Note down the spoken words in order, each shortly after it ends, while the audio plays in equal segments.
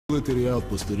military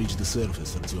outpost to reach the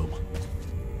surface, Artyom.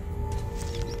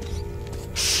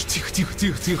 Shh,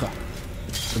 тихо.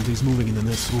 Something's moving in the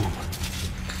next room.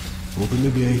 Open the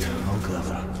gate, I'll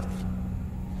cover.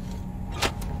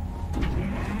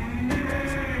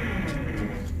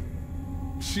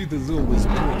 Shit is always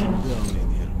breaking down in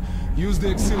here. Use the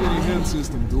auxiliary hand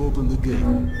system to open the gate.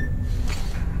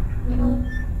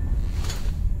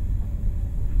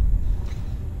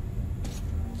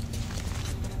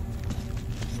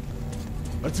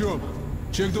 Artyom,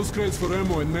 check those crates for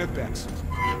ammo and med packs.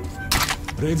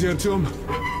 Ready, Artyom?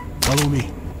 Follow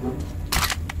me.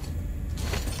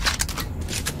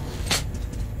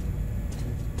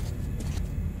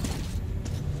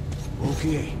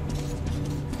 Okay.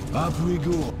 Up we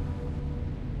go.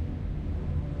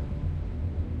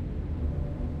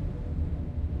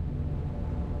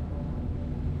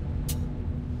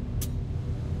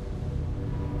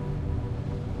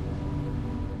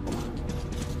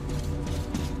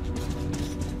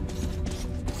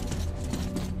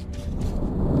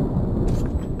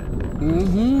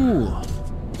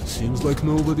 Seems like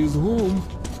nobody's home.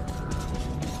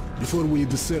 Before we hit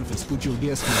the surface, put your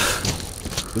gas mask on.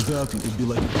 Without it, it'd be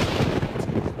like...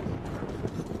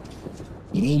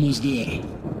 We're almost there.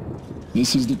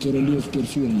 This is the Telif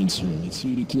performance room. It's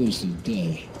really close to the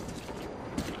tower.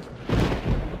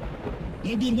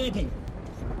 Grab your weapon!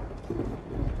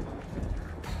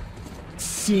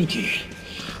 Suki,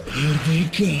 here they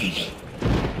come.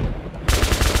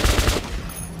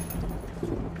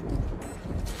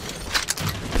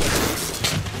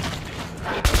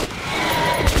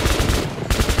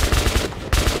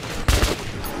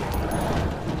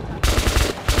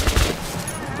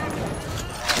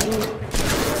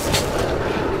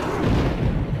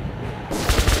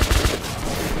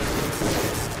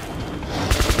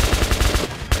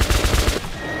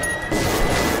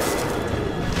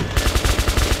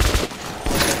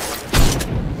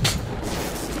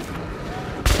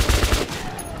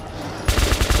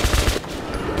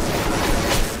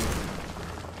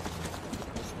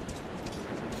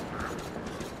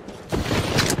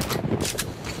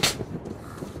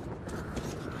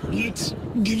 Let's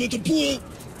give it a pull.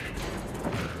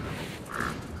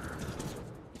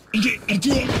 Okay,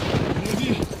 Artyom, ready?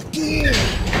 Pull!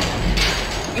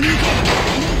 Anita!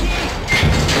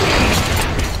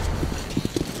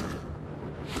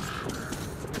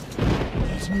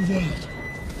 Let's move out.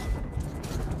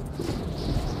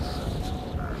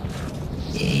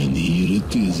 And here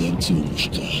it is,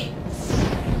 Artyomушка.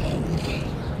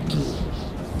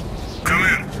 Come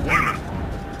in, Woodman.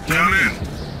 Come in.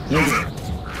 Over.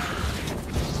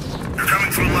 You're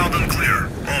coming through loud and clear.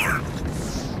 Over.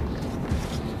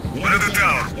 We're at the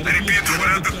tower. I repeat,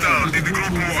 we're at the tower. Did the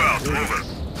group move out? Over.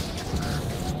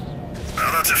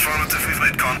 Well, that's affirmative. We've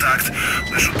made contact.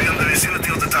 They should be in the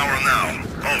vicinity of the tower now.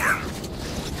 Over.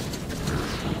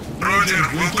 Roger,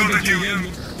 we'll contact you again.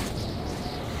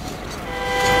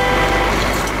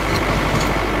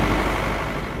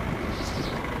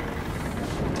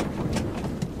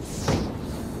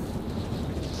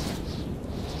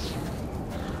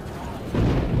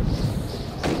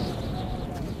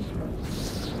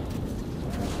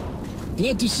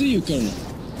 Glad to see you, Colonel.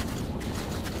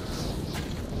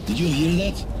 Did you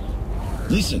hear that?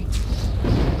 Listen.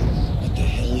 What the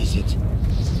hell is it?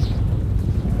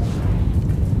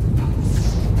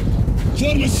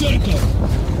 Form a circle!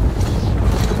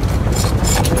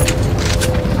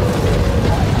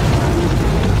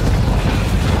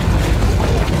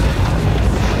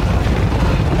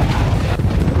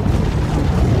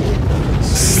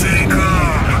 Stay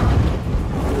calm.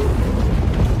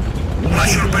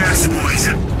 Watch your backs, boys.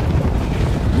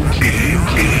 Okay.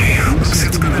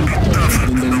 It's gonna be tougher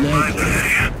than the library.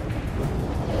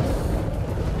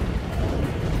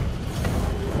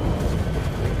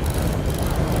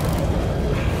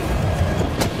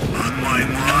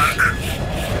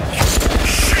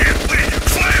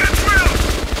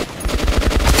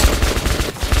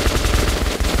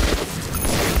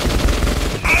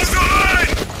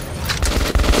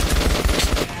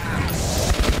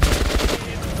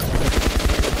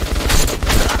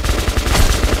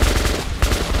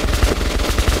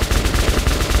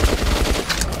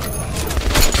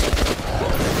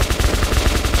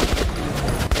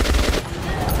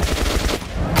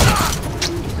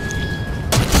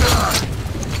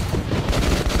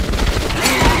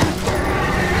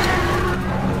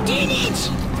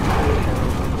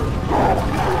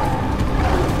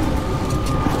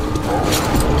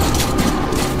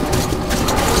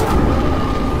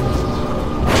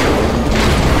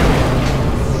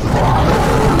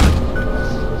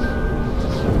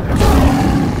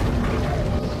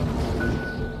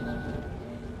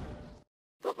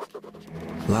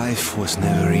 Life was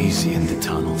never easy in the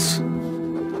tunnels,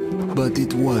 but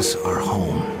it was our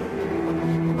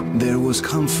home. There was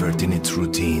comfort in its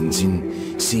routines,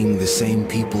 in seeing the same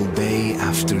people day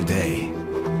after day.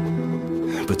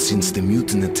 But since the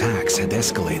mutant attacks had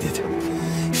escalated,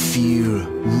 fear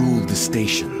ruled the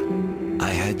station. I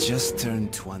had just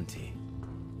turned 20.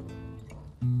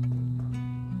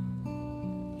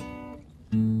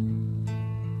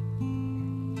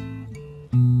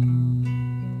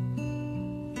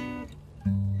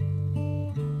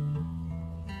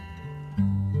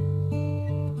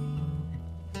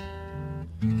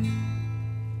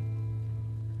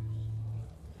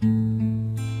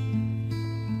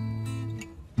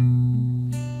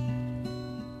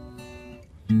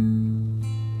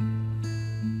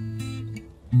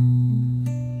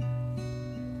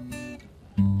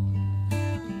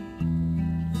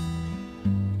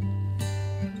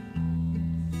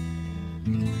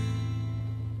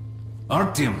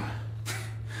 Artyom,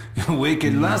 awake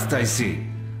at last, I see.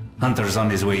 Hunter's on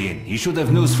his way in. He should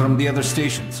have news from the other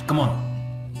stations. Come on.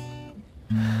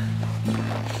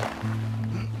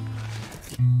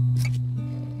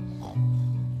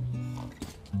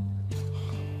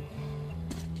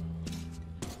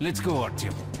 Let's go,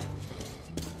 Artyom.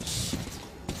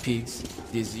 Pigs,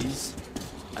 disease.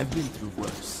 I've been through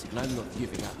worse, and I'm not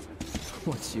giving up.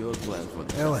 What's your plan for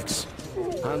them? Alex,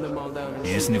 Hand them all down.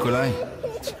 Yes, Nikolai?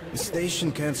 the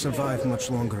station can't survive much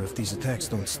longer if these attacks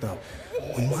don't stop.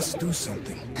 We must do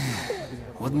something.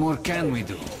 What more can we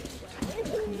do?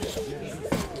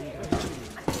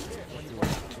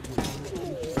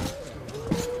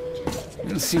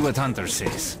 We'll see what Hunter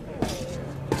says.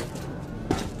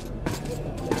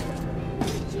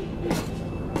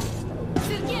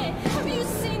 Sergei, have you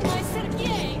seen my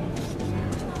Sergei?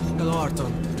 Hello,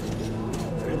 Arton.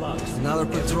 Another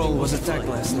patrol was attacked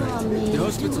last night. The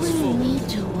hospital's full. Need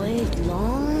to wait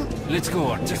long? Let's go,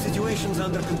 Artyom. Situation's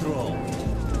under control.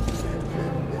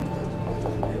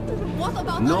 What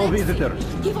about No Alexei?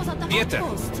 visitors. He was at the Peter.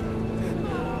 outpost.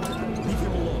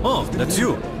 Oh, that's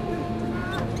you.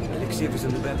 Alexei was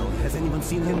in the battle. Has anyone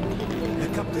seen him? The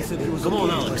captain said he was Come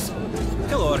on, Alex.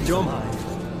 Hello, Artyom.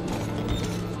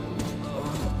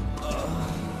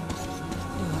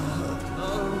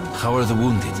 How are the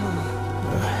wounded?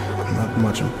 Not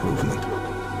much improvement.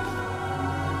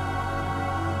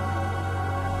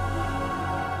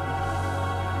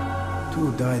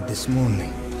 Two died this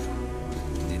morning.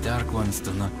 The Dark Ones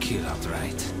do not kill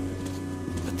outright,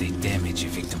 but they damage a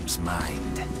victim's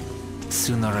mind.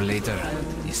 Sooner or later,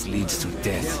 this leads to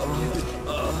death.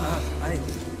 I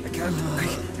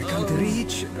can't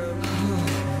reach.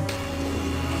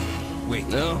 Wait.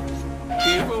 No.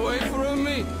 Keep away from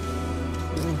me.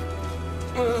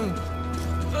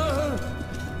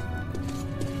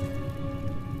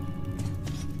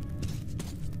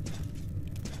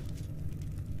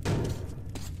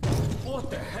 What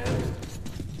the hell?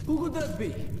 Who could that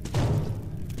be?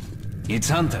 It's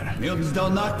Hunter. Mutants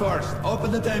don't knock first.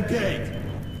 Open the damn gate.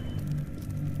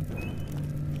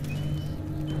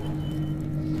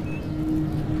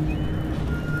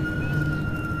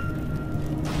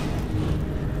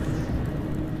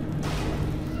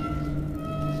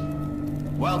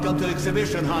 Welcome to the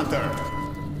exhibition, Hunter.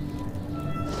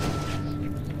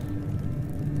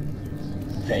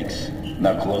 Thanks.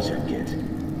 Now closer, kid.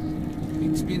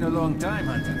 It's been a long time,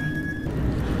 Hunter.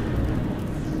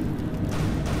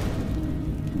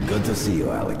 Good to see you,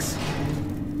 Alex.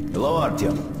 Hello,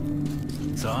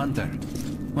 Artyom. So, Hunter,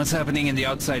 what's happening in the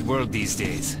outside world these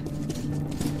days?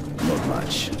 Not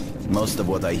much. Most of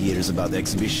what I hear is about the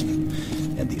exhibition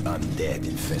and the undead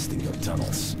infesting your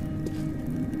tunnels.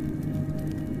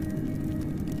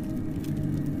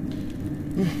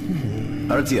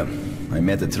 Artyom, I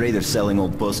met a trader selling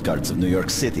old postcards of New York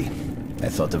City. I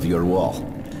thought of your wall.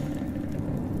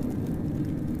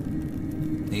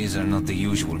 These are not the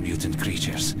usual mutant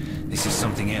creatures. This is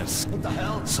something else. What the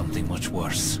hell? Something much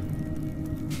worse.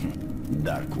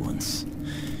 Dark ones.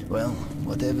 Well,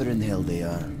 whatever in hell they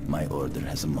are, my order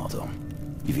has a motto.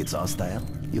 If it's hostile,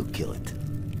 you kill it.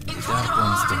 The Dark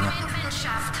Ones do not...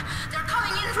 They're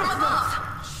coming in from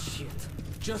above. Shit.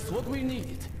 Just what we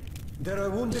needed. There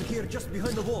are wounded here just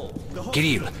behind the wall.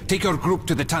 Kirill, take your group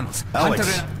to the tunnels. Alex,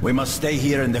 Hunter and... we must stay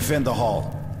here and defend the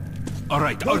hall. All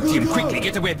right, Artyom, quickly,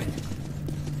 get a weapon.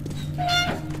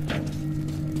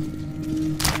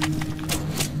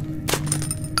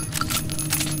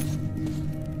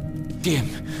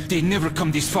 Damn, they never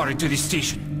come this far into this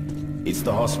station. It's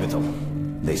the hospital.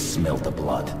 They smell the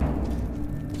blood.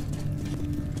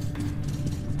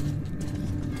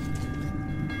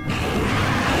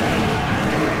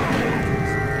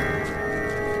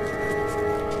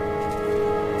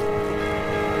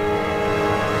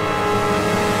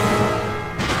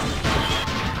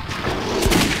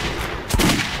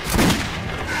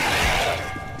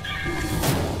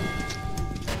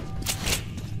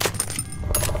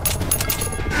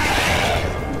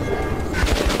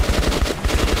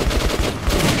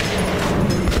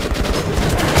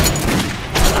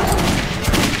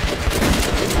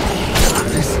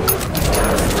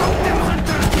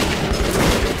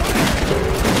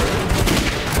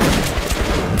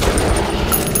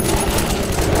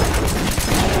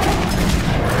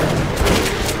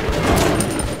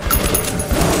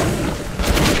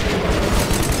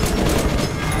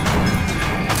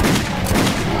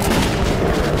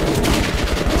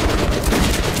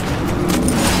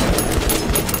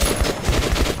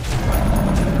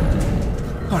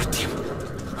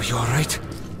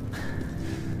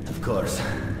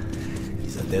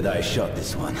 shot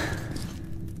this one.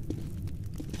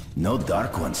 No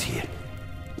dark ones here.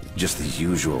 Just the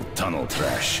usual tunnel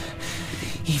trash.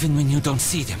 Even when you don't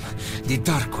see them, the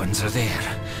dark ones are there.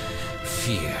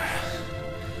 Fear.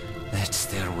 That's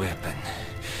their weapon.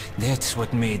 That's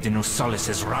what made the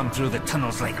Nosalises run through the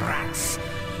tunnels like rats.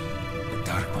 The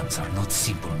dark ones are not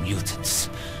simple mutants.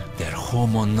 They're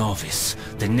Homo Novus,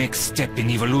 the next step in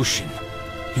evolution.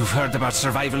 You've heard about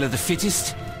survival of the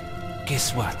fittest?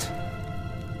 Guess what?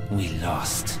 We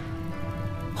lost.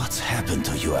 What's happened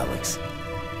to you, Alex?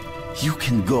 You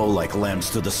can go like lambs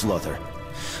to the slaughter.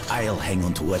 I'll hang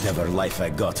on to whatever life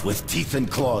I got with teeth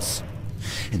and claws.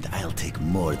 And I'll take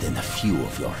more than a few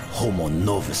of your Homo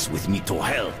Novus with me to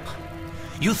hell.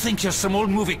 You think you're some old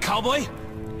movie cowboy?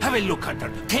 Have a look, Hunter.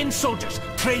 10 soldiers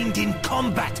trained in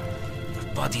combat.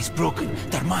 Their bodies broken,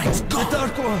 their minds gone. The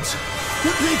Dark Ones!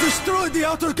 They destroyed the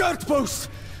outer guard post!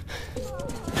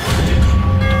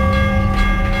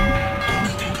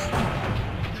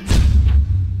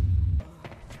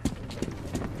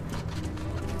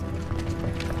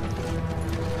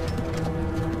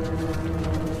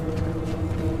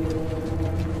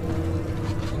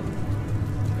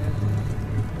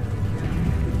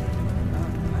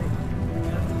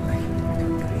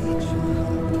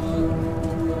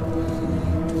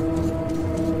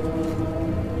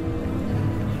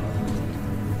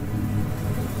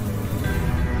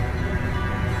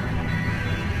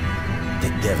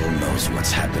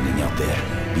 What's happening out there,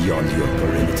 beyond your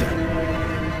perimeter.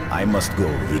 I must go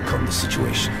recon the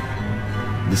situation.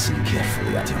 Listen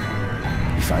carefully at him.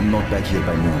 If I'm not back here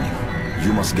by morning,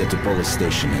 you must get to police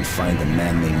station and find a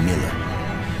man named Miller.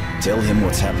 Tell him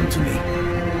what's happened to me,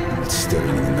 what's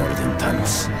stirring in the northern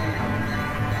tunnels.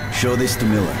 Show this to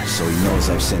Miller, so he knows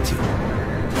I've sent you.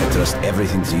 I trust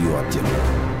everything to you,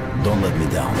 Artyom. Don't let me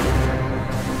down.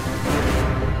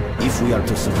 If we are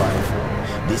to survive,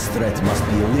 this threat must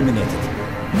be eliminated,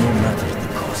 no matter the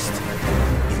cost.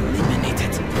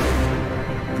 Eliminated.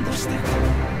 Understand?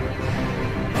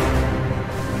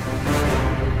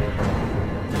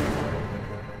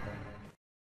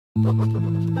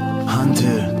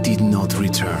 Hunter did not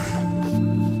return.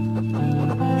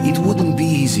 It wouldn't be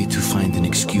easy to find an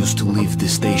excuse to leave the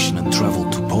station and travel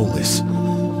to Polis,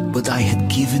 but I had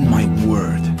given my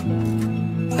word.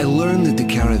 I learned that the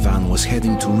caravan was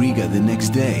heading to Riga the next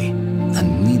day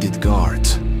and needed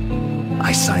guards.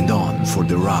 I signed on for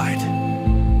the ride.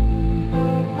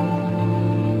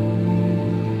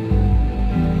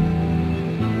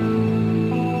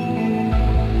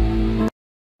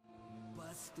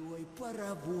 Постой,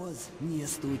 паровоз, не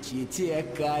стучите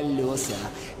колеса.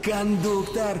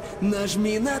 Кондуктор,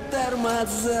 нажми на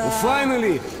тормоза.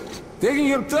 Finally! Taking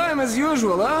your time as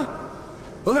usual, huh?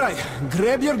 Alright,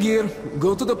 grab your gear,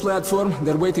 go to the platform,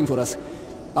 they're waiting for us.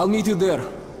 I'll meet you there.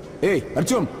 Hey,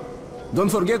 Artyom, don't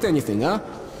forget anything, huh?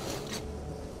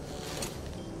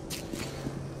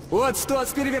 Вот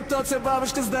стоц перевертаться,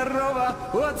 бабушка здорова.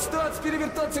 Вот стоц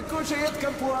перевертаться, кушает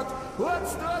компот. Вот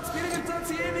стоц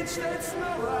перевертаться и мечтает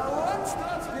снова. Вот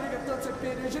стоц перевертаться,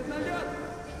 пережить налет.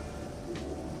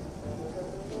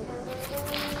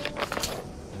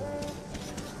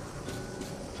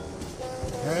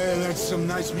 Hey, that's some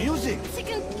nice music.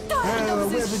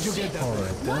 Where did you get that? All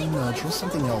right, then try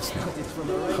something else now.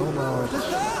 How about...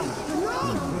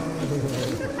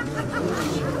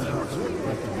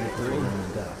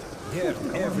 Dirt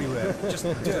everywhere, just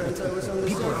dirt.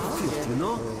 People are filth, you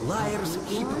know? Liars,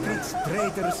 hypocrites,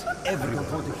 traitors, everyone.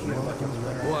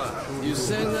 What? You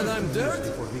saying that I'm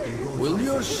dirt? Well,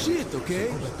 you're shit,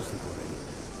 okay?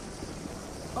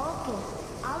 Okay,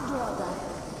 I'll draw that.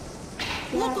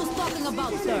 Look who's talking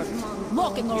about dirt.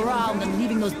 Walking around and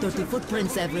leaving those dirty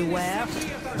footprints everywhere.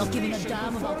 Not giving a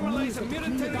damn about music.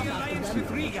 Clean it up after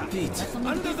them. Pete,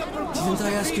 didn't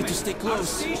I ask you to stay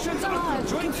close?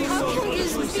 How can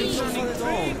this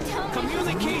be?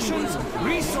 Communications,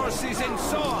 resources, and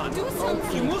so on. Do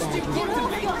something. You must Get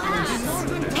off your ass.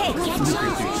 Hey, catch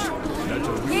up.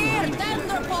 Here,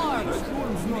 tender parts.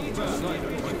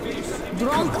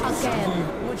 Drunk again.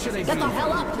 Get the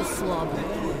hell up, you slug.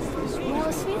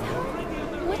 Well,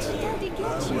 sweetheart, what should Daddy get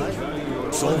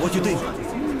you? So what you think?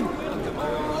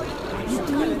 You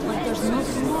do it like there's no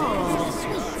tomorrow.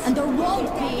 And there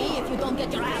won't be if you don't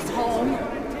get your ass home.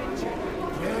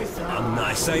 A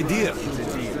nice idea.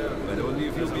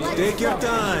 Take your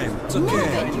time. It's okay.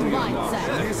 Move it, you white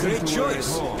sack. Great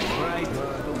choice.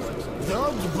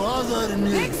 Don't bother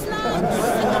me. Next now.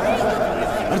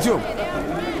 Artyom,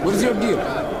 where's your gear?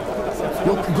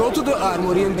 Well, go to the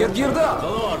armory and get geared up.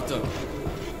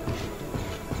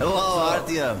 Hello,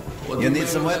 Artyom. You need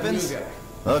some weapons?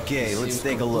 Okay, let's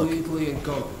take a look.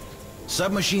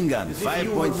 Submachine gun,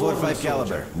 5.45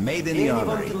 caliber, made in the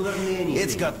armory.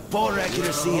 It's got poor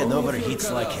accuracy and overheats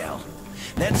like hell.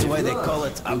 That's why they call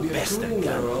it a bastard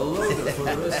gun.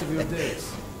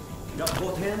 Got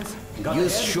both hands?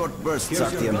 Use short bursts,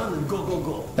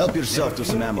 Artyom. Help yourself to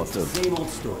some ammo too. Same old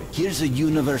story. Here's a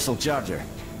universal charger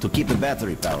to keep the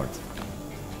battery powered.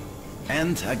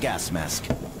 And a gas mask.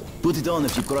 Put it on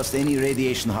if you crossed any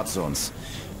radiation hot zones.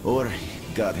 Or,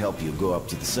 God help you, go up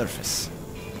to the surface.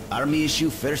 Army issue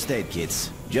first aid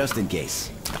kits, just in case.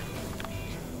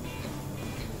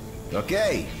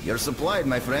 Okay, you're supplied,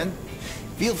 my friend.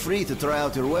 Feel free to try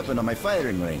out your weapon on my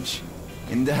firing range.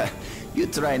 And you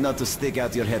try not to stick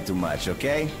out your head too much,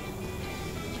 okay?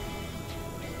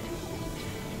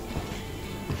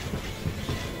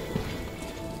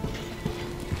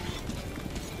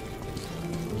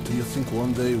 Do you think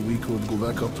one day we could go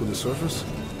back up to the surface?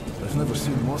 I've never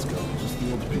seen Moscow, just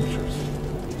the old pictures.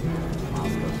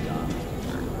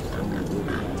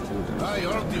 Hi,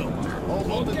 Artyom.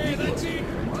 Okay, that's it.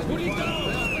 Put it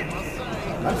down.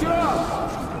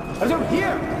 Artyom,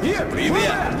 here!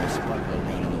 Привет!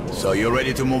 So you're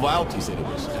ready to move out? He said it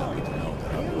was happy to know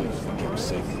that I would get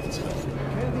safe with his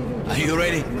help. Are you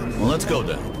ready? Well, let's go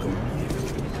then.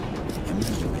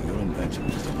 Imagine your invention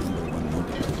was the #1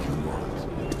 motive in the world.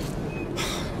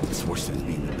 It's worse than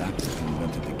being the doctor who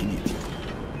invented the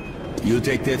guillotine. You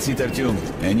take that seat, Artyom.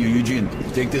 And you, Eugene,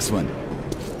 take this one.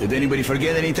 Did anybody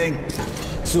forget anything?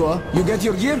 So, you get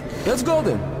your gear? Let's go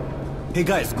then. Hey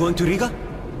guys, going to Riga?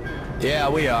 Yeah,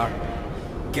 we are.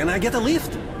 Can I get a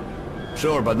lift?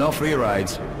 Sure, but no free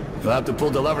rides. You'll have to pull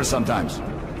the lever sometimes.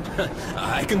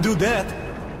 I can do that.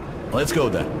 Let's go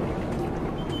then.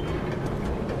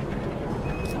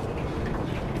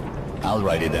 I'll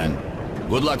ride it then.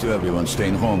 Good luck to everyone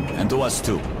staying home, and to us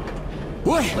too.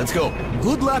 Boy, Let's go.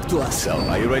 good luck to us. So,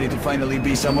 are you ready to finally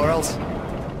be somewhere else?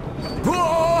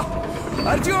 Oh,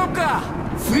 Artyomka!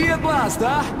 Free at last,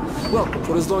 huh? Well,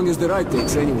 for as long as the ride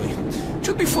takes, anyway.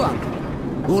 Should be fun.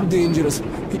 Or dangerous.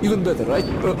 Even better, right?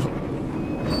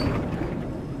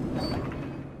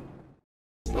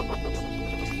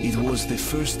 It was the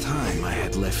first time I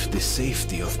had left the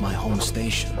safety of my home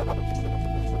station.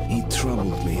 It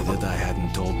troubled me that I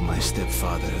hadn't told my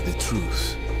stepfather the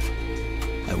truth.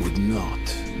 I would not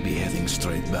be heading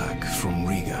straight back from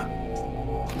Riga,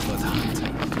 but Hunter.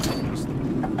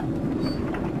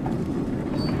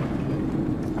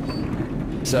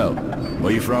 So,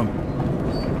 where you from?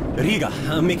 Riga,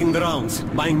 I'm making the rounds,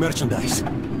 buying merchandise.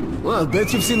 Well,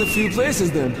 bet you've seen a few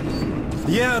places then.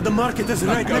 Yeah, the market is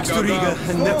right next to Riga,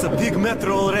 and that's a big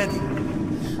metro already.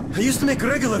 I used to make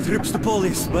regular trips to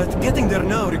Polis, but getting there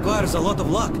now requires a lot of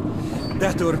luck.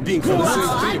 That or being from the same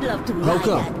I'd trip. love to How ride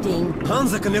come? that thing.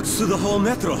 Hansa connects to the whole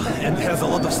metro, and has a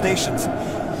lot of stations.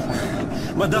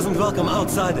 But doesn't welcome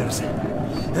outsiders.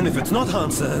 And if it's not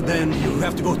Hansa, then you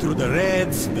have to go through the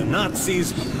Reds, the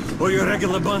Nazis, or your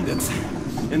regular bandits.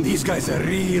 And these guys are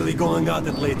really going at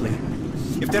it lately.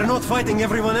 If they're not fighting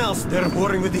everyone else, they're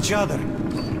warring with each other.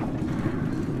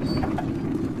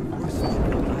 Worst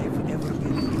thing I've ever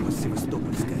been was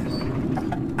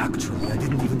Sevastopolskaya. Actually, I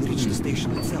didn't even reach the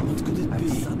station itself. What could it be?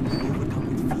 Suddenly overcome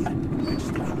with fear. I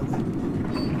just ran away.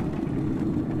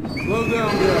 Slow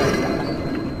down, guys.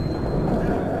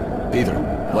 Peter,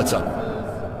 what's up?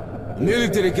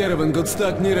 Military caravan got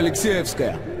stuck near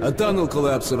Alexeyevskaya. A tunnel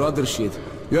collapsed or other shit.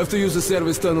 You have to use the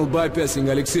service tunnel bypassing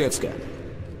Alexeyevskaya.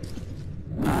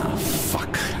 Ah,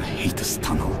 fuck. I hate this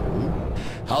tunnel.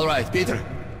 All right, Peter.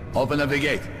 Open up the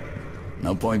gate.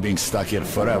 No point being stuck here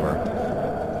forever.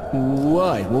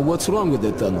 Why? Well, what's wrong with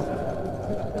the tunnel?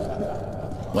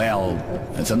 Well,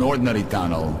 it's an ordinary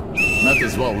tunnel. Not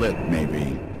as well lit,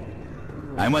 maybe.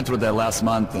 I went through that last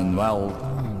month and, well,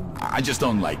 I just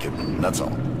don't like it. That's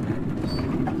all.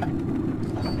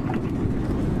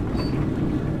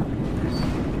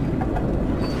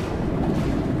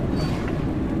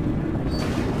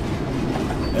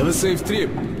 Have a safe trip.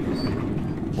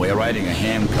 We're riding a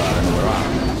ham car and we're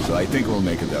armed, so I think we'll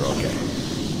make it there okay.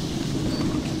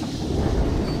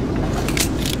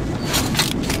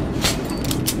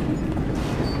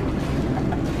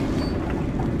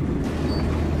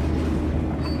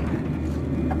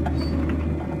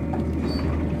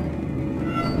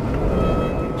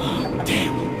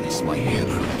 Damn, this my head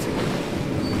hurt.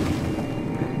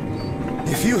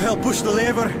 If you help push the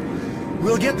lever,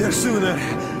 we'll get there sooner.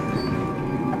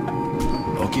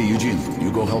 Okay, Eugene,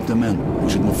 you go help the men. We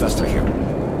should move faster here.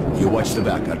 You watch the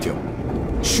back, Artyom.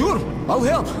 Sure, I'll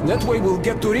help. That way we'll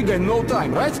get to Riga in no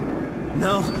time, right?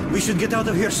 No, we should get out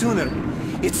of here sooner.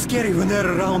 It's scary when they're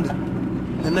around.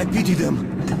 And I pity them.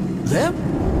 Them?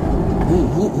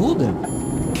 Who them?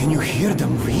 Can you hear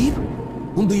them weep?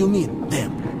 Whom do you mean,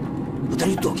 them? What are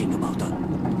you talking about, huh?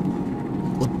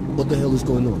 What the hell is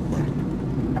going on, bud?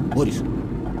 Boris?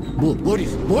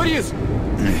 Boris? Boris?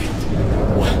 Hey,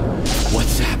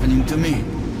 what's happening to me?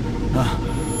 Huh?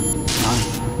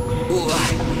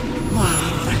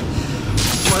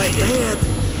 My head!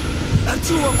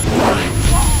 Artyom!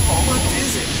 What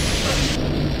is it?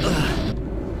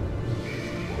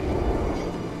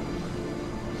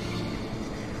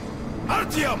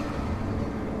 Artyom!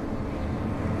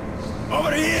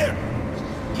 Over here!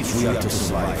 If we are to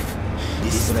survive,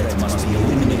 this threat must be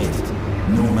eliminated,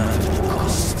 no matter the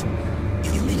cost.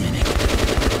 Eliminate.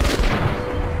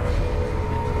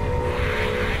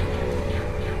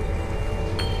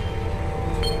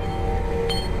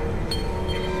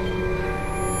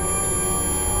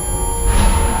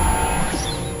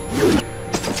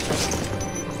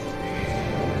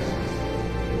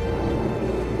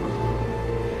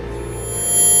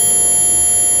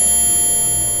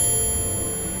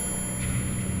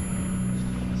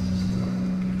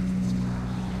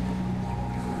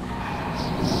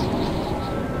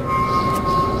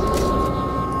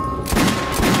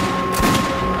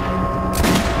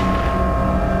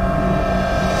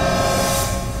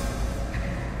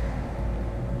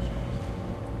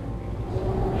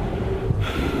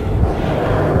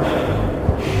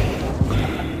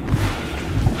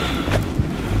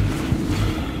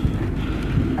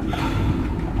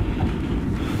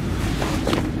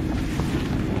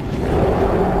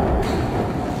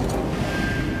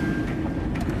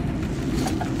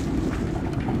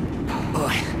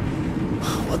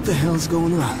 What the hell's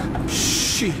going on?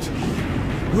 Shit!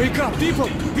 Wake up, people!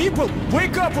 People!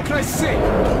 Wake up, for Christ's sake!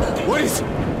 Boris!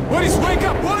 Boris, wake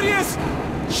up! Boris!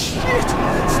 Shit!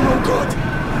 It's no good!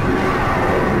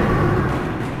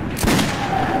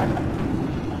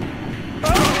 Oh,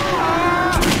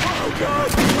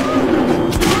 God!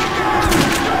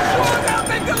 Oh, God!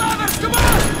 Take the ladders! Come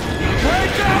on!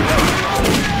 Wake up!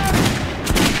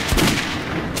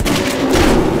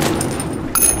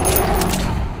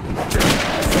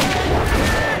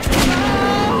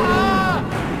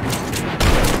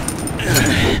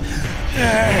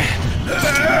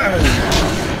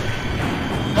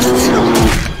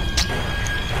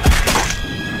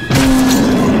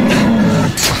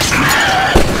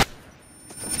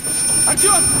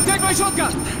 Artyom, take my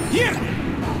shotgun! Here!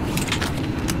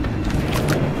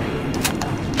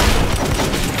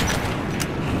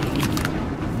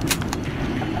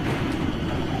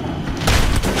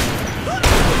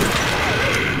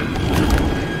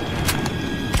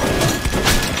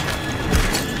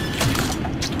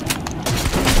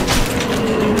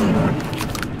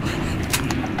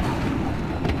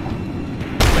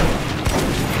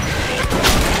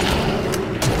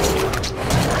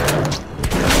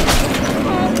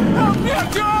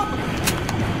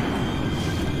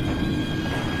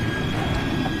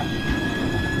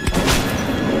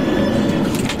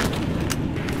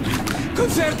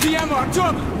 Conserve the ammo,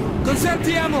 Artyom! Conserve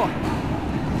the ammo!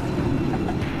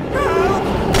 Help!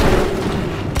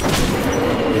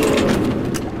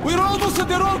 We're almost at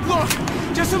the roadblock!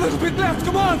 Just a little bit left,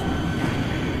 come on!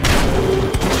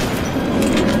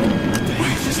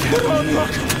 The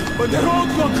roadblock! The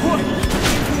roadblock!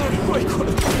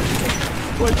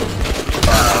 Wait!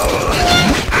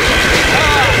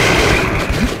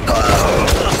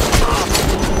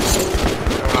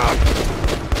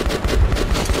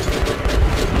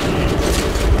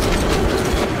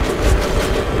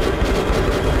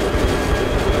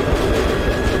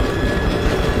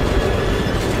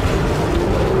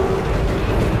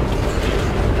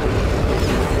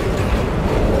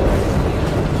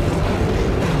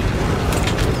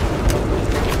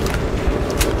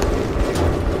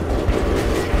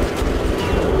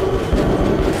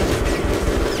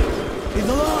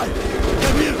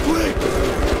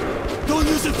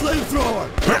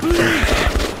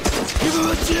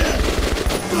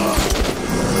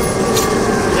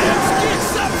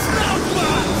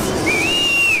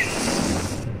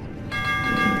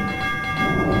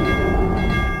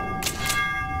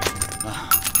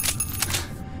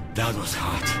 That was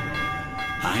hot.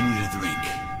 I need a drink.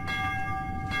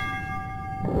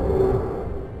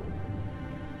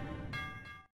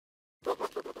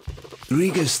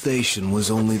 Riga station was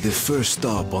only the first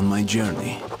stop on my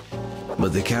journey,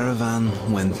 but the caravan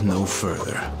went no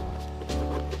further.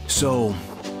 So,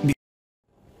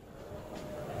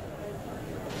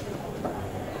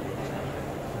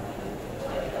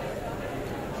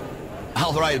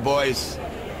 All right, boys.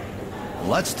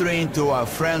 Let's train to our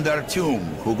friend Artyom,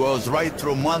 who goes right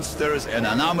through monsters and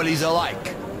anomalies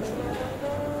alike.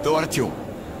 To Artyom.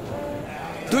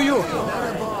 To you!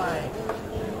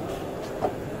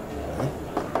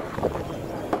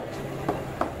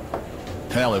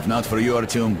 Hell, if not for you,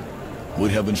 Artyom,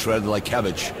 we'd have been shredded like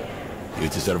cabbage. You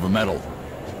deserve a medal.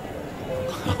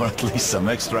 Or at least some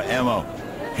extra ammo.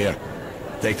 Here,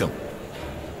 take them.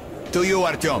 To you,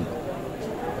 Artyom.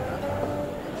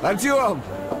 Artyom!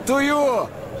 To you!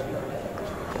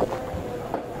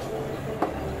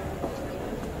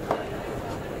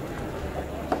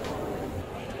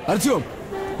 Artyom,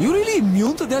 you really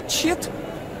immune to that shit?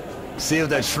 See if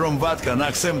that shroom vodka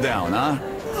knocks him down, huh?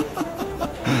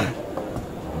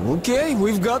 Okay,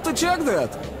 we've got to check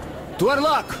that. To our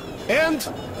luck. And to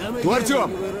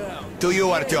Artyom. To you,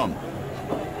 Artyom.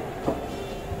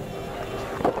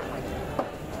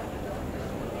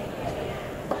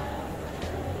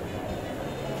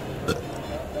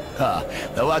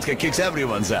 The vodka kicks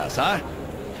everyone's ass, huh?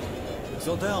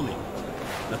 So tell me,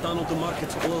 the tunnel to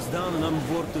market's closed down and I'm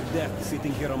bored to death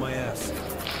sitting here on my ass.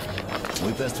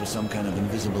 We passed through some kind of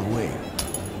invisible way.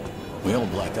 We all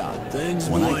blacked out. Thanks,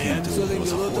 when boy. I came I'm to, selling it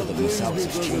was a a lot horde of of things missiles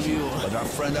because of exchanging. you. But our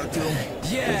friend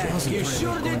Artyom... Yeah, you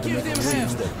sure did give them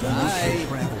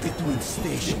hell. Between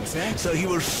stations, eh? So he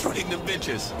was shredding the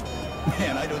bitches.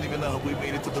 Man, I don't even know how we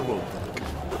made it to the road.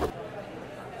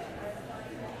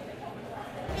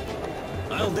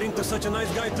 I'll drink to such a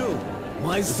nice guy too.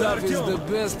 My stuff is the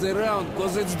best around,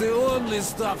 cause it's the only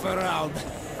stuff around.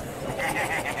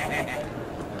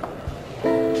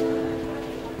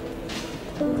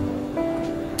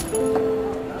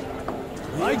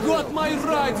 I got my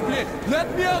rights, blade.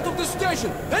 Let me out of the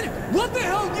station. And what the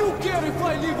hell do you care if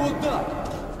I live or die?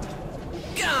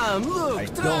 Come,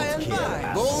 look, try and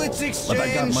buy. Bullets exchange. But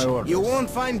I got my orders. You won't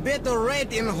find better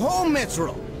rate in whole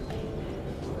Metro.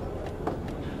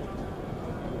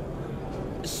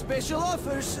 Special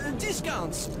offers,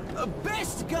 discounts.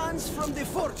 Best guns from the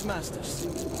Fort Masters.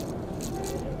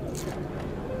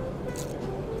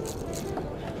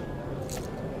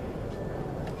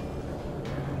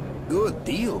 Good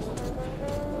deal.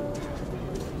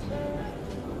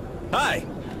 Hi.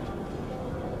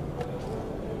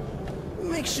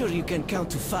 Make sure you can count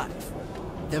to 5.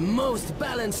 The most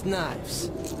balanced knives.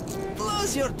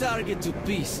 Blows your target to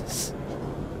pieces.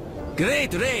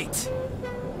 Great rate.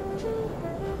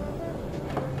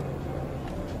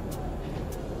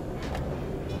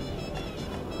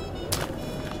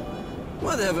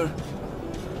 Whatever.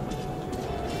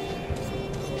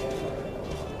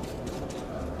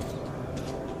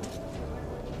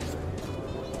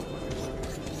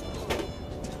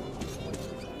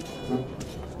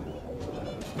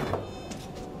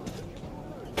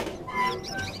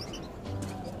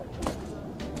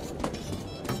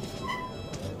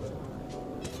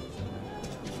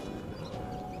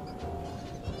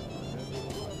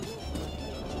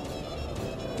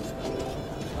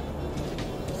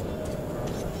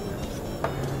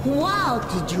 Wow,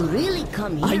 did you really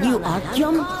come here? Are you on a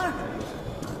Artyom? handcar?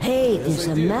 Hey, there's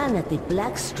a man at the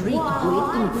Black Street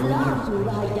waiting for you.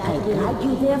 I'll guide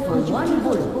you there for one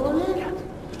bullet.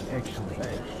 Actually,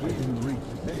 I didn't read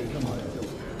the day.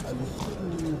 I was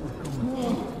certainly overcome.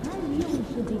 I really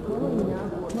should be going now,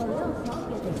 or else I'll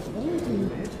get a spanking.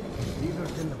 These are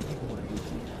kind of people I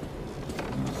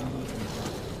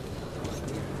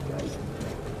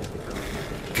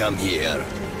Come here.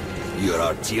 You're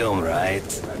Artyom,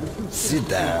 right? Sit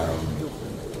down.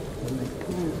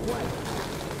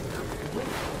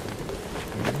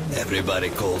 Everybody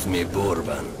calls me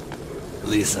Bourbon.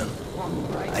 Listen,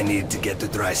 I need to get to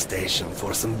Dry Station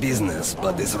for some business,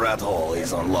 but this rat hole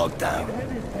is on lockdown.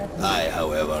 I,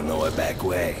 however, know a back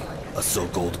way. A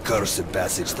so-called cursed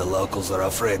passage the locals are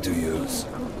afraid to use.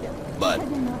 But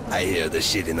I hear the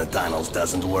shit in the tunnels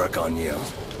doesn't work on you.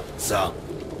 So,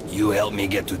 you help me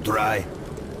get to Dry,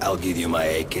 I'll give you my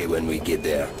AK when we get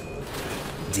there.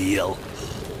 Deal?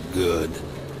 Good.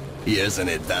 Here's an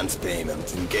advance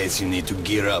payment, in case you need to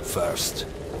gear up first.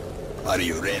 Are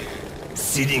you ready?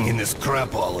 Sitting in this crap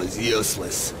hole is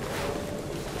useless.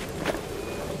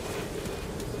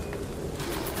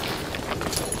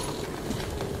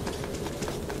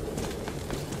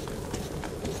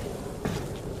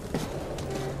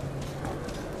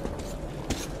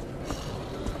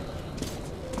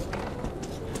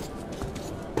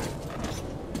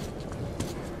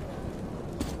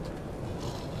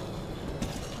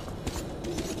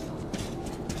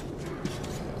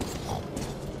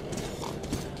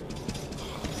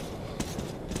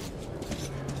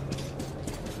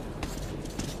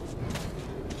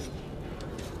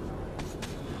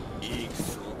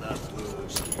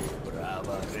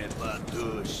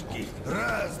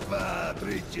 Раз, два,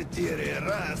 три, четыре.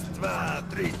 Раз, два,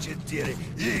 три, четыре.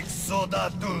 Икс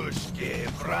сюдатушки,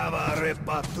 право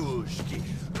репатушки.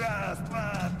 Раз,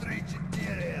 два, три,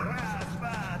 четыре. Раз,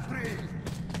 два, три.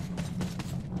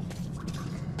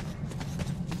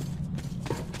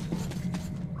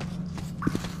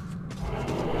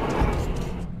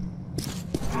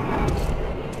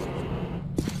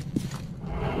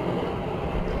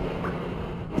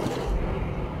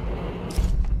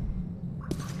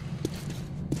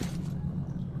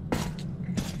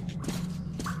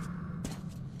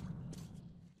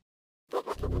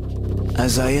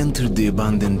 As I entered the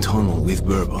abandoned tunnel with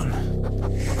Bourbon,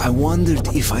 I wondered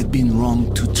if I'd been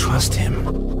wrong to trust him.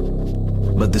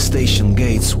 But the station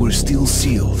gates were still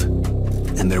sealed,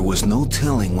 and there was no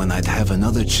telling when I'd have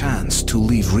another chance to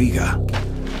leave Riga.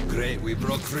 Great, we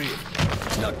broke free.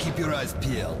 Now keep your eyes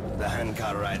peeled. The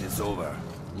handcar ride is over.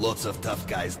 Lots of tough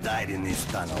guys died in these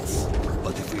tunnels.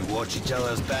 But if we watch each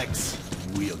other's backs,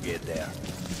 we'll get there.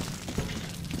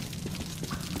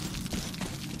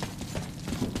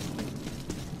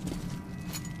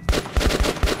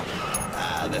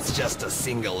 That's just a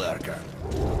single lurker.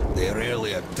 They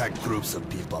rarely attack groups of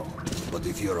people. But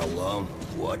if you're alone,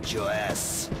 watch your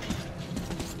ass.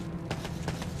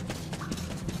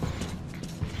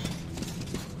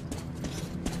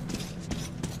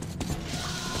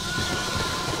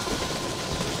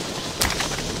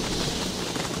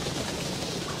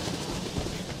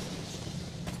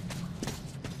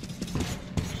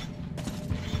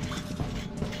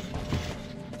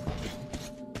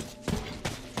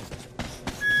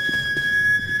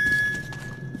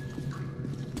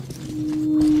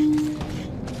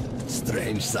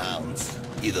 Sounds.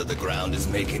 Either the ground is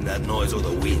making that noise or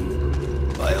the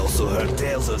wind. I also heard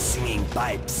tales of singing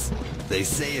pipes. They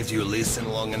say if you listen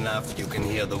long enough, you can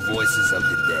hear the voices of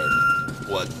the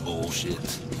dead. What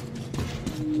bullshit.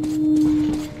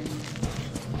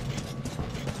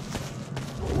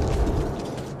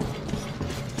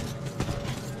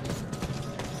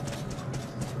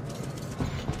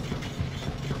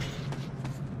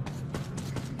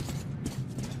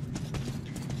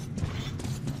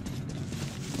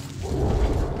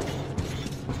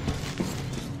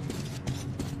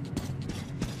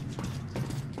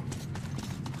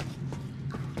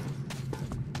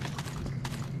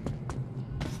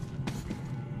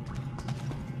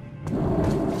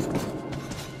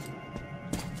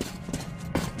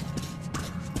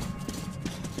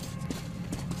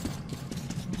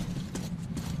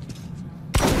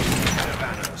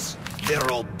 They're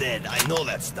all dead, I know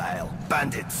that style.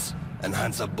 Bandits. And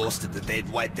Hansa boasted that they'd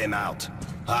wipe them out.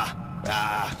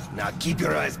 Now keep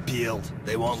your eyes peeled.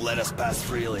 They won't let us pass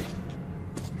freely.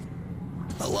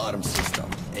 Alarm system.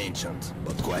 Ancient,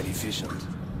 but quite efficient.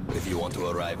 If you want to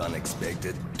arrive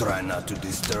unexpected, try not to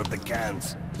disturb the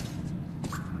cans.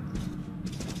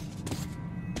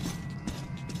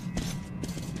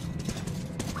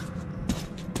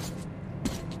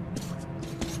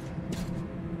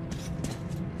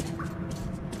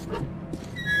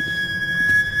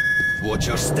 Watch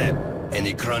your step.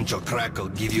 Any crunch or crack will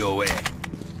give you away.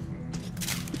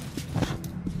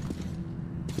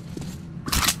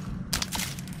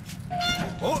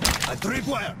 Oh, a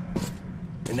tripwire!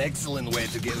 An excellent way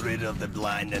to get rid of the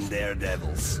blind and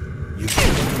daredevils. You get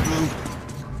what to do?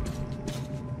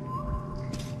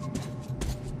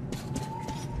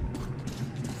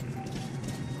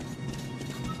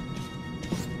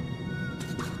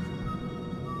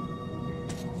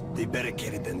 They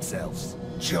barricaded themselves.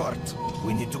 Short,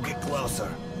 we need to get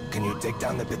closer. Can you take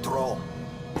down the patrol?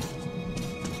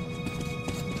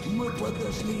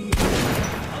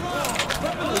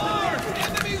 Alert!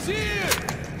 Enemies here!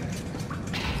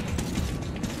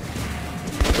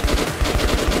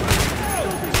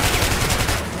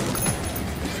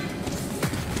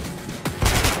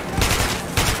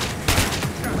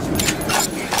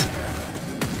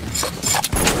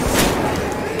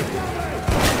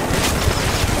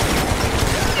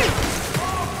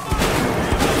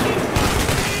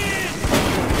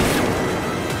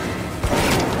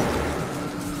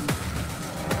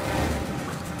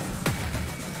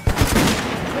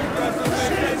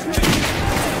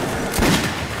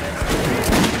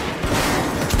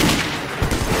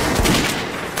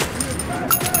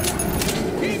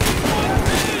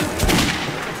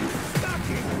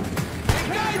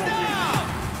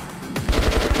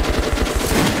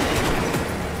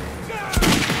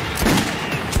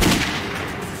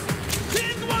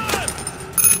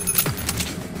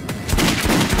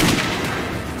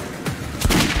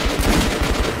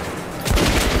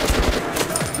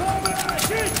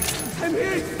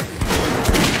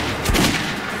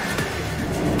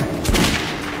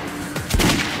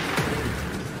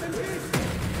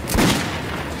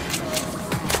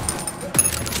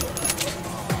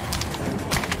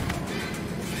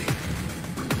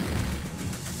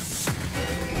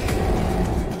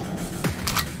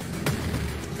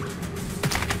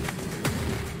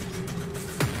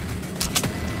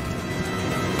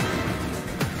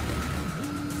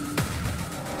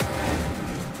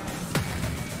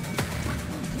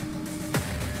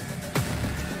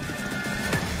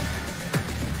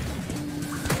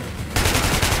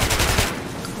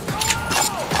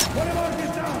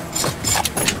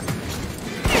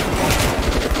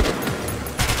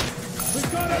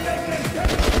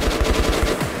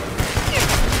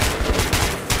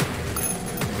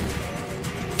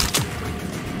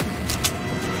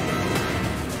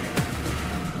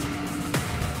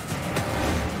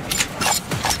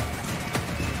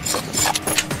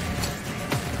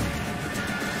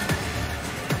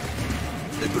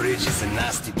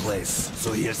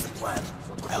 So here's the plan.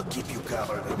 I'll keep you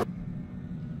covered.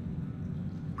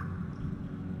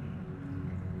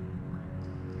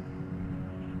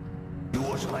 You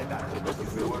watch my back.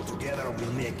 If we work together,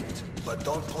 we'll make it. But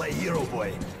don't play hero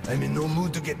boy. I'm in no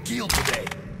mood to get killed today.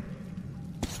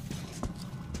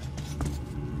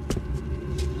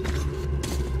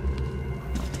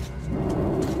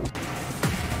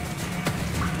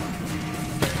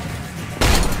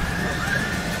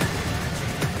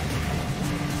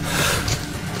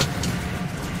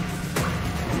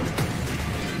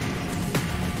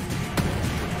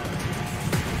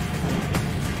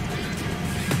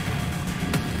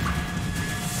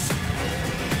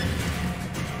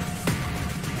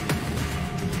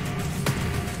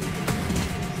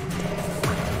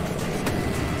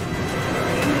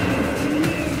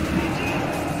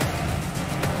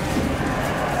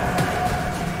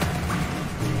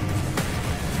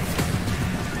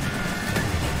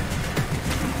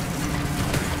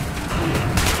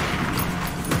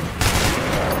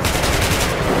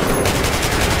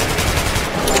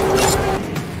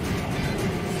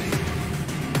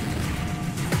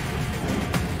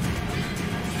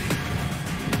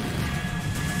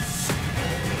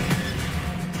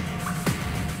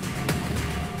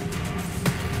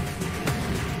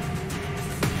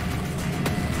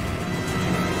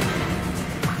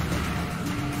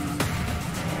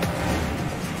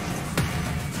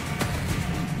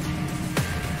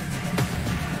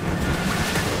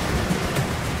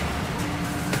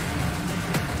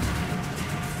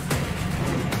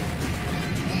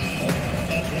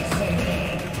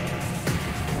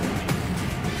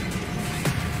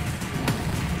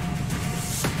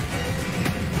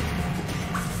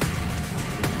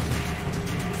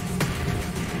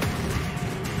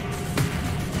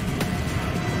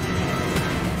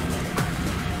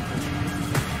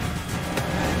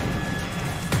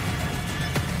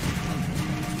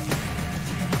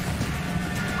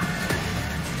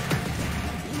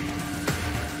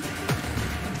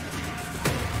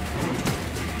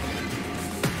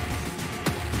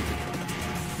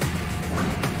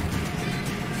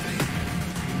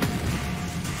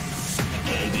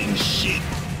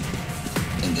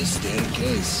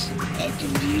 Staircase. How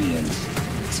convenient.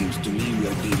 It seems to me we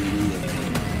are being lured.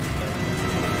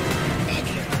 Back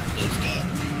here. Let's go.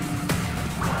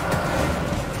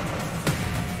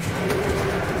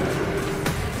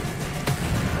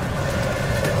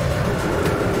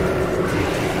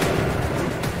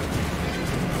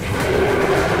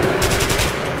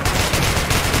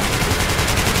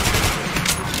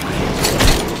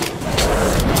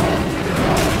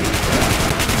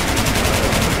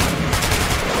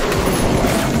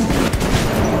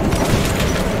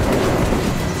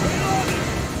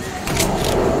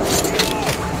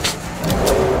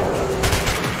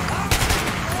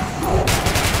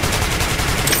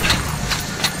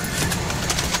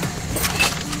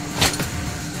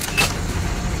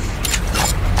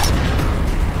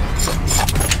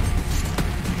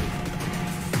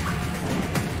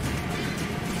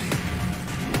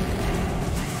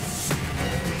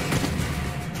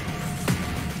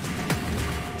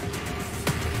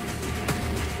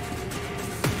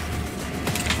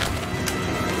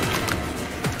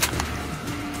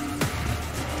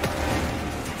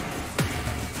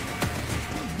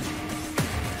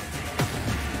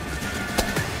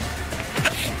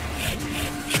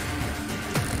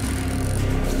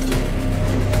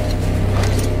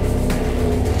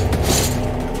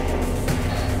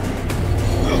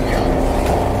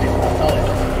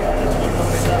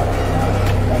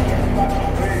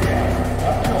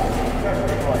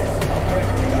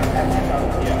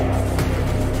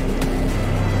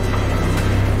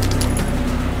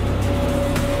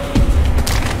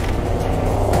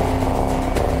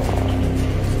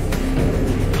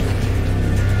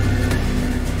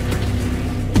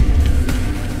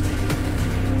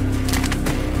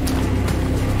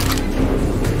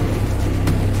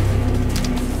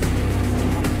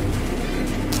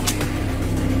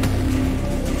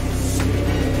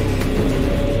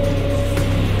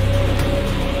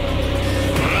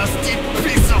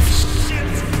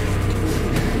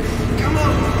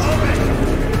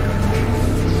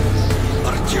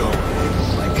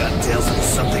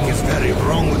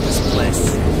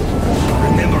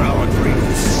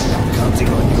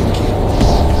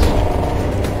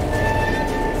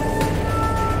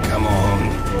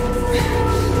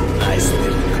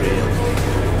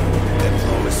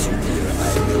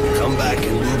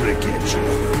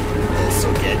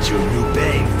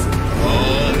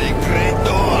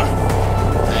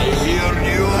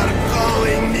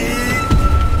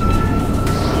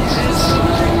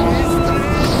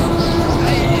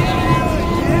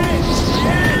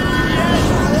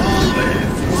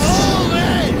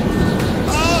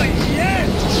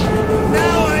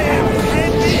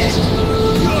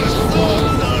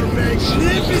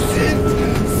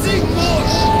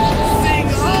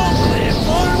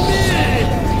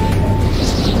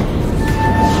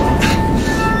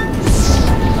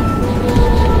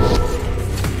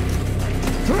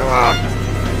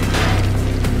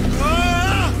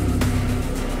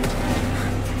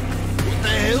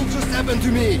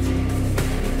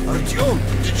 Artyom,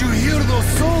 did you hear those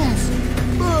songs?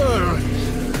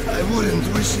 I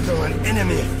wouldn't wish it on an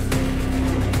enemy.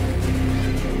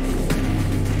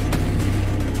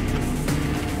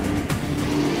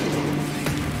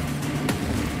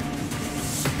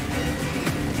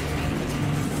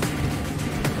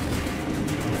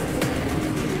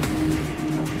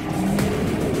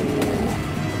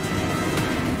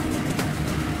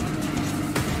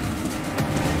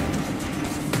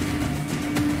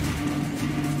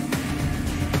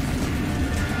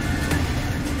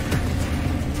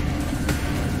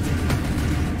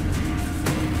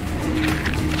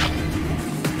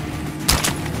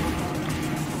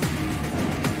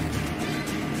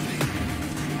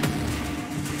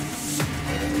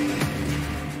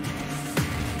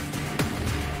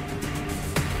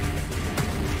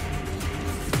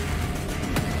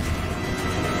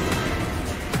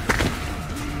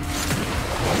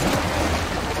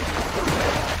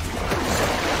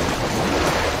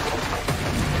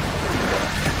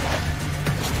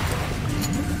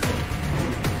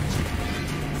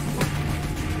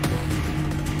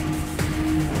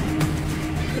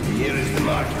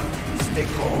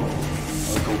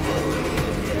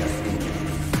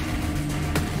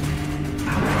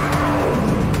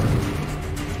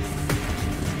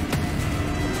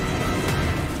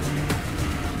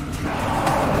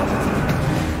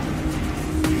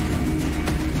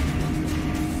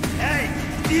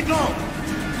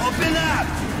 Open up!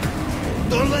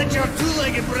 Don't let your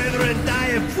two-legged brethren die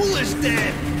a foolish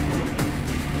death!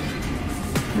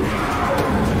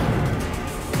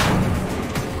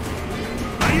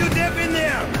 Are you deaf in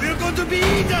there? We're going to be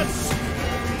eaten!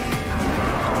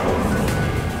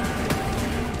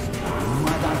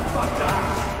 Motherfucker!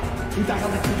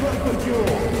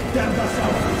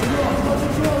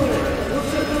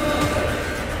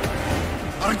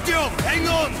 Artyom, hang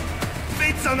on!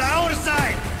 Fate's on our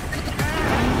side!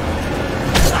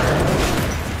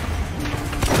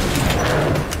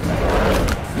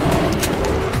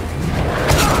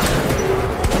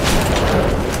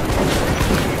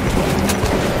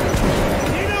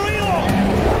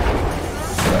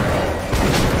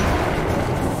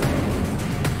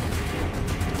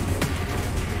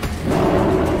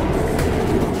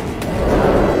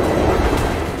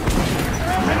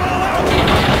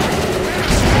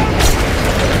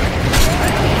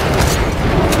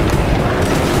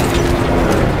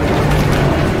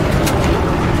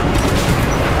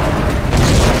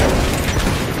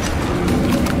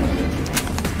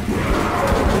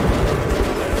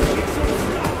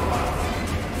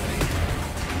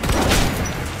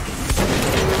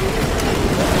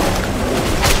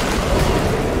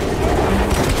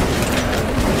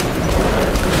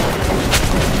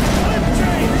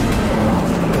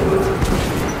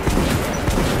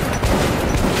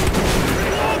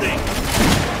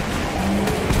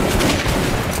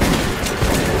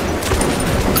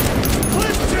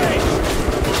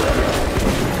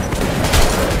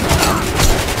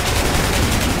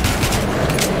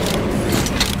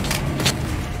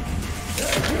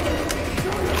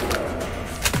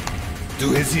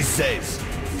 Do as he says.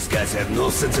 These guys have no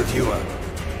sense of humor.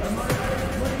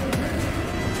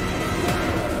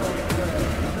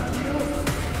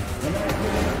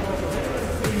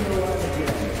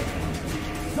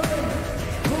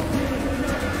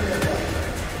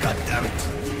 God damn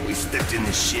it. We stepped in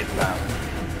this shit now.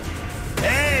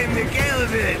 Hey,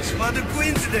 Mikhailovich, what a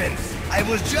coincidence. I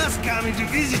was just coming to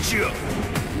visit you.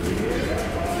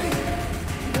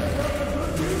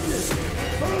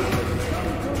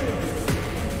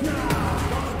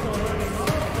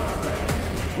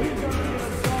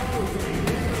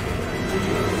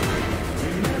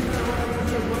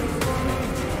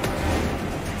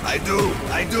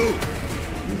 I do.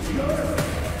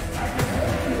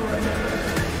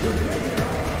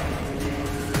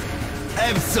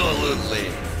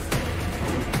 Absolutely.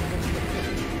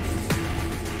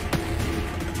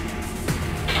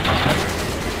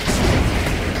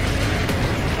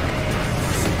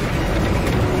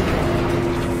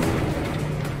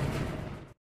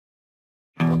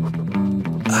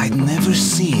 I'd never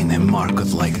seen a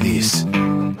market like this.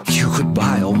 You could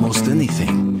buy almost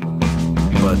anything.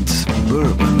 But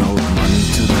bourbon owed money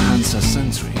to the Hansa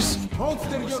centuries.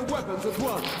 Holster your weapons at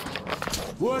once.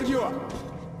 Who are you?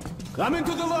 Come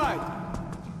into the light.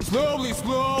 Slowly,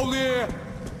 slowly.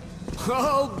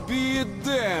 I'll be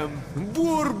damned.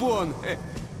 Bourbon.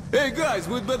 Hey guys,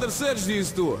 we'd better search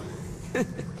these two.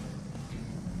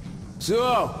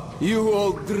 So, you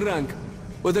all drunk.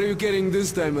 What are you carrying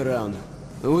this time around?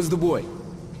 Who's the boy?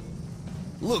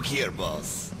 Look here,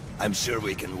 boss. I'm sure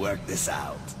we can work this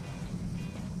out.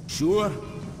 Sure.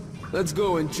 Let's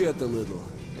go and chat a little.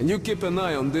 And you keep an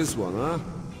eye on this one, huh?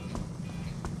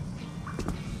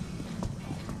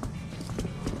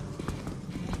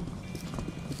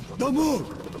 Don't move!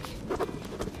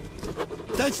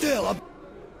 Stand still! I'm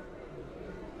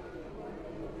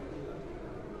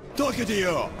talking to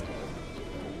you!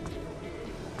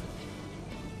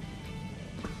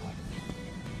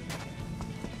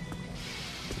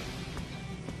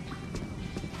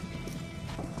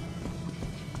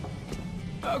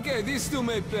 Okay, these two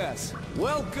may pass.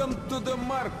 Welcome to the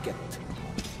market.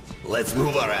 Let's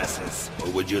move our asses, or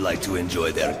would you like to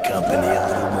enjoy their company a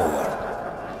little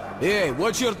more? Hey,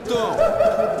 watch your tone.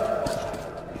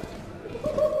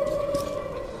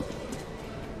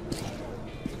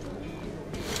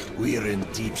 We're in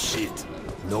deep shit.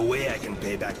 No way I can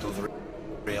pay back those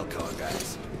railcar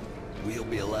guys. We'll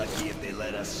be lucky if they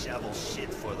let us shovel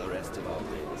shit for the rest of our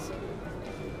days.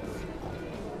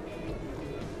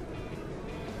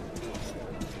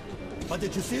 But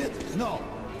did you see it? No.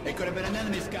 It could have been an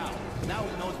enemy scout. Now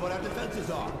it knows what our defenses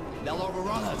are. They'll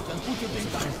overrun us and put your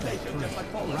things on station just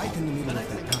like Poland. Right in the middle of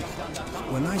that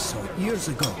tunnel. When I saw it years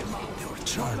ago, they were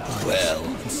charred by well,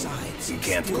 sides. You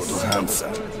can't go to Hansa.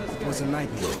 It was a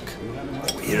nightmare. Look,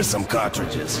 here's some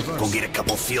cartridges. Go get a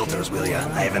couple filters, will ya?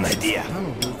 I have an idea.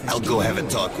 I'll go have a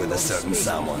talk with a certain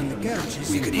someone.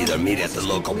 We could either meet at the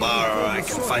local bar or I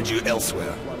can find you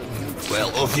elsewhere.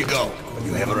 Well, off you go.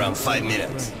 You have around 5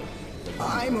 minutes.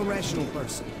 I'm a rational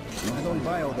person. I don't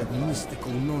buy all that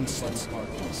mystical nonsense.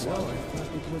 So I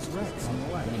thought it was rats on the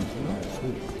line, you know?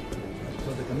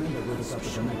 So the commander wrote us up to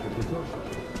connect the resource.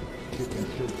 Chicken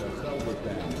should hell with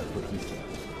them, that's what he said.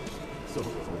 So, a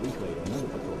week later, another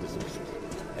patrol disappears.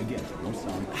 Again, no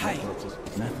sound, no corpses,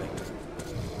 nothing.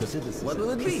 The citizens what will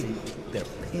it be? Their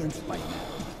pants by now.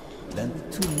 Then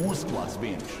 2 more squads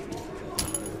vanish.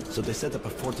 So they set up a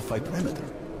fortified perimeter,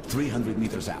 300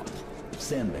 meters out.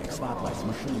 Sandbags, spotlights,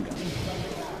 machine guns.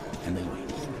 And they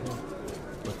wait.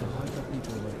 But the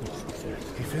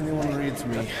if anyone reads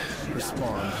me,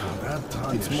 respond. That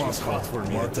time it's most hot for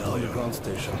me at the underground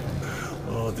station.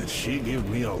 Oh, did she give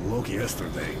me a look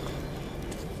yesterday?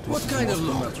 What kind of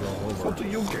look? What do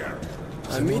you care?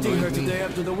 I'm meeting her today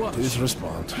after the watch. Please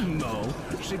respond. No,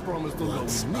 she promised to go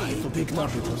with me to pick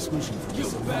target transmission from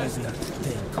the bastard.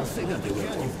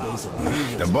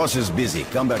 The boss is busy.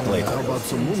 Come back later. How about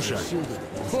some moonshine?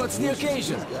 What's the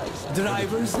occasion?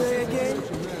 Driver's Day again?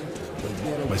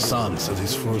 My son said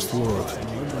his first word.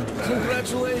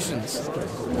 Congratulations.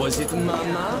 Was it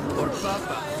Mama or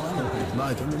Papa?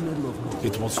 Neither.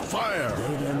 It was fire.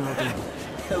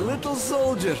 A little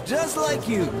soldier, just like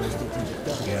you.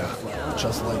 Yeah,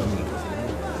 just like me.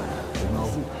 You know,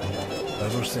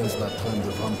 ever since that time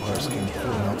the vampires came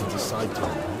pouring out of the side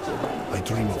tunnel, I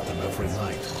dream of them every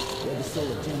night.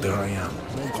 There I am,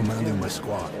 commanding my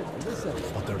squad.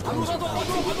 But their days are gone.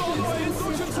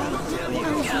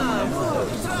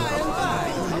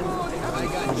 I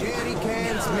got jerry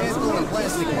cans, metal, and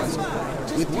plastic ones.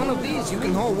 With one of these, you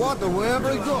can hold water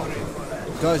wherever you go.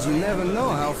 Because you never know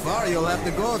how far you'll have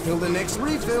to go till the next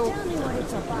refill.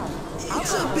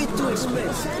 It's a bit too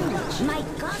expensive. My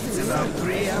cousin About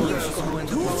 300.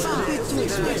 It's a bit too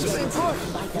expensive.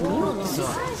 So,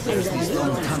 there's this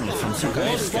long tunnel from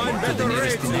Savaş to the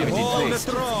nearest inhabited place,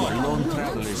 where lone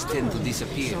travelers tend to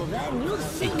disappear.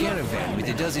 A caravan with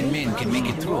a dozen men can make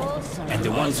it through, and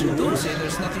the ones who do say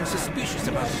there's nothing suspicious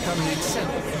about the tunnel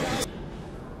itself.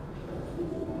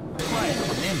 Quiet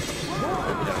and empty.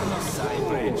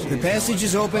 The passage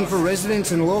is open for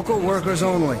residents and local workers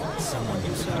only. Someone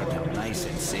who's heard how nice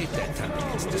and safe that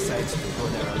tunnel is decides to go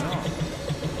there alone.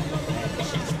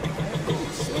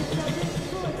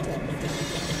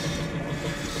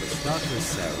 Doctors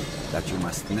say that you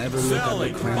must never look at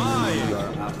the criminal when you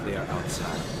are out there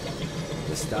outside.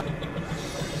 The stuff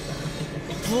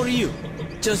For you.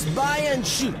 Just buy and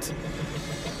shoot.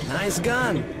 Nice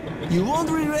gun. You won't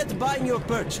regret buying your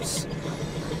purchase.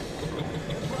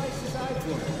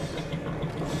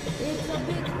 It's a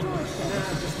bit too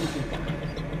expensive.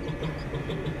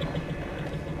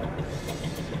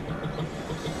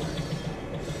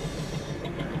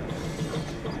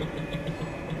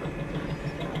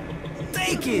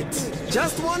 Take it!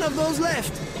 Just one of those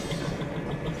left.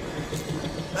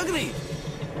 Agreed.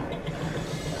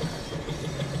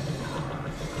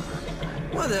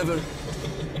 Whatever.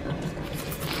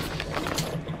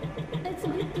 It's a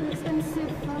bit too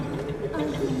expensive.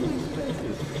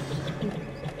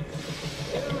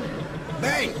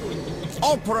 Bang!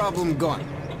 All problem gone.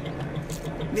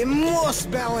 The most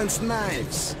balanced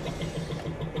knives.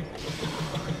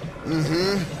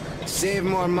 Save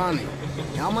more money.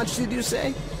 How much did you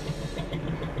say?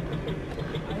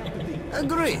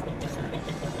 Agreed.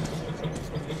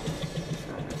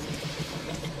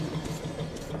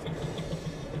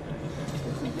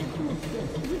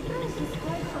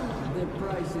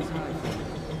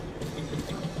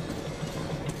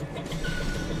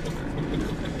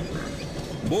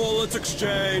 Bullets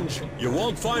exchange. You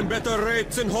won't find better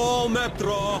rates in whole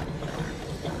metro.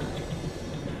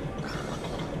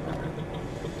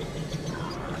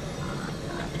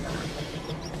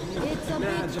 It's a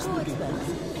big football.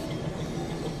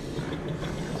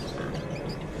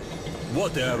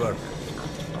 Whatever.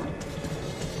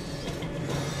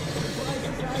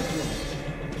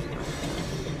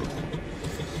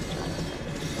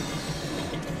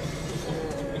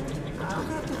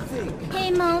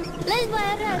 Hey Mom, let's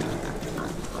buy a rat.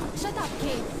 Shut up,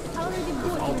 Kate. I already bought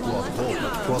you Outlaw one. told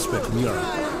at Prospect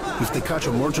Mirror. If they catch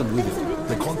a merchant with it,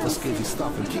 they confiscate his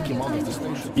stuff and kick him out of the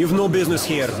station. You've no business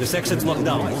here. This exit's locked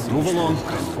down. Move along.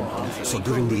 So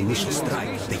during the initial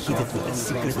strike, they hid it with a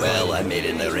secret... Well, I made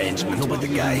an arrangement with the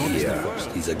guy here.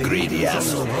 He's a greedy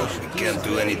asshole. We can't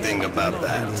do anything about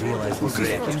that.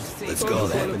 Great. Let's go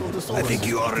then. I think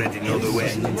you already know the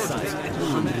way.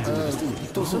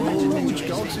 Does anyone know which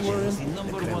galaxy we're in?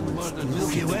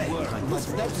 Milky Way. But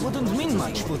that wouldn't mean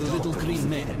much for the little green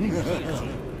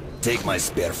man. Take my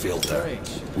spare filter.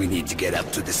 We need to get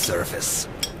up to the surface.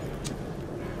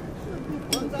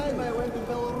 One time I went to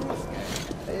Belarus.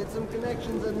 I had some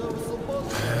connections at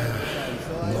Novosibirsk.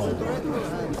 So I went right to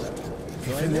Hansa.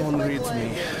 If anyone reads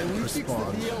me,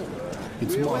 respond.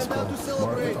 It's Moscow,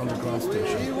 Market Underground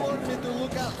Station. He wanted me to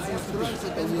look out for drugs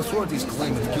at The authorities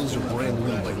claim it kills your brain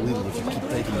little by little if you keep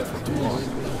taking it for too long.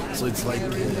 So it's like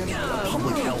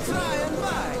public health.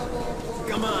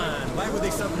 Come on, why would they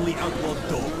suddenly outlaw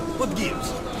dope? What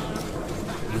gives?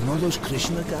 You know those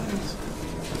Krishna guys?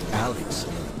 Alex,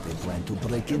 they plan to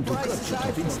break into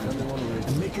Kurchuk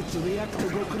and make it to react to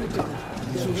go critical.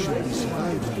 They'll show the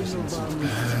survivors and some...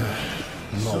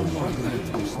 No.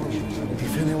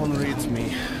 If anyone reads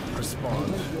me,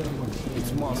 respond.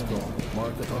 It's Moscow,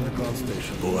 Market Underground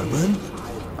Station. Borman?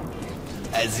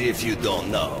 As if you don't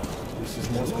know. This is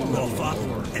Moscow. Go fuck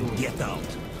and get out.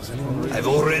 I've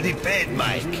already paid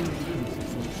Mike.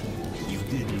 You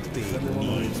didn't pay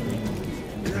me.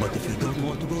 But if you don't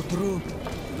want to go through...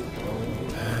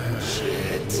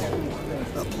 Shit.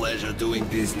 A pleasure doing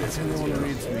business If with anyone you.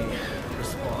 reads me,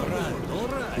 respond. All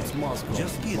right. It's Moscow,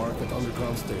 Just get Market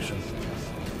Underground Station.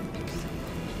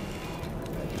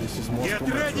 This is Moscow.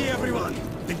 Get ready, Metro. everyone!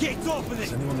 The gate's Does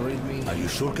opening! anyone read me? Are you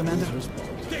sure, Commander? Please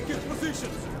respond. Take your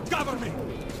positions! Cover me!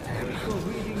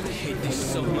 I hate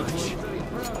this so much.